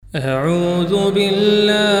أعوذ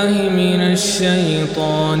بالله من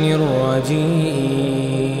الشيطان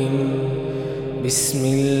الرجيم. بسم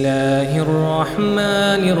الله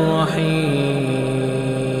الرحمن الرحيم.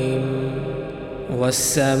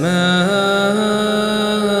 والسماء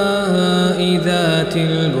ذات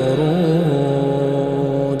البروج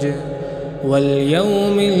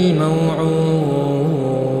واليوم الموعود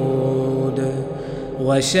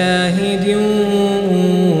وشاهد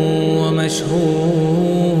ومشهود.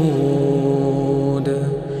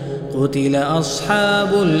 قتل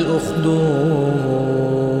أصحاب الأخدود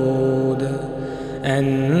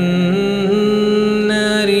النار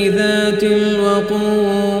ذات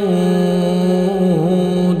الوقود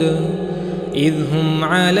إذ هم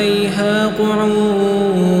عليها قعود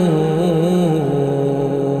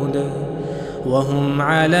وهم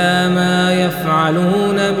على ما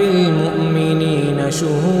يفعلون بالمؤمنين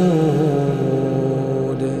شهود.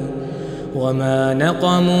 وما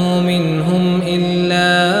نقموا منهم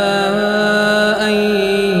إلا أن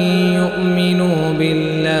يؤمنوا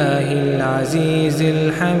بالله العزيز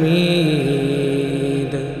الحميد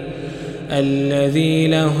الذي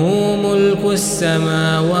له ملك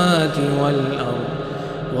السماوات والأرض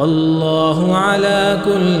والله على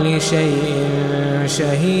كل شيء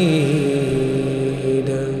شهيد.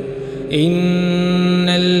 إن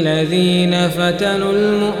الذين فتنوا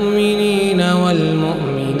المؤمنين والمؤمنات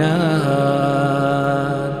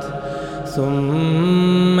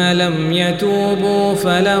ثم لم يتوبوا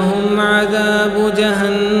فلهم عذاب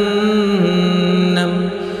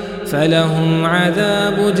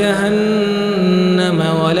جهنم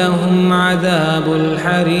ولهم عذاب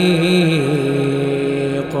الحريق.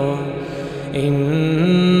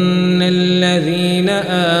 إن الذين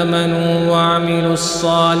آمنوا وعملوا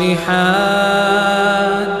الصالحات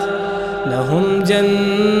لهم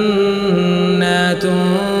جنات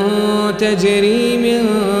تجري من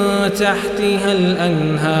تحتها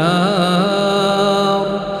الأنهار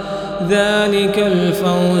ذلك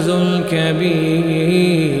الفوز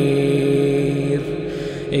الكبير.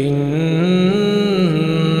 إن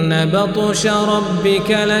بطش ربك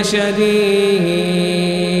لشديد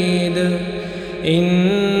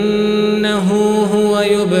إنه هو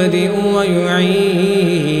يبدئ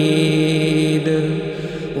ويعيد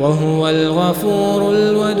وهو الغفور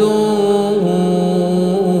الودود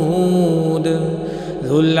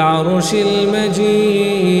ذو العرش المجيد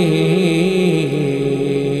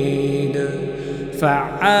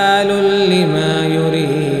فعال لما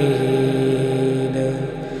يريد.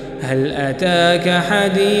 هل أتاك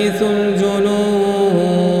حديث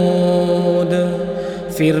الجنود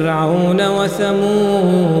فرعون وثمود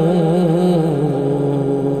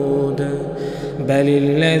بل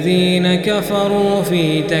الذين كفروا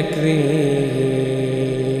في تكذيب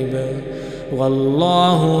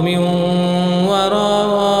والله من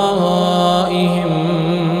ورائهم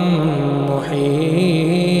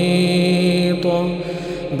محيط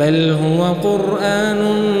بل هو قرآن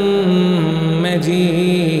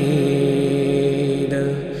مجيد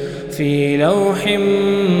في لوح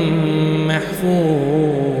محفوظ.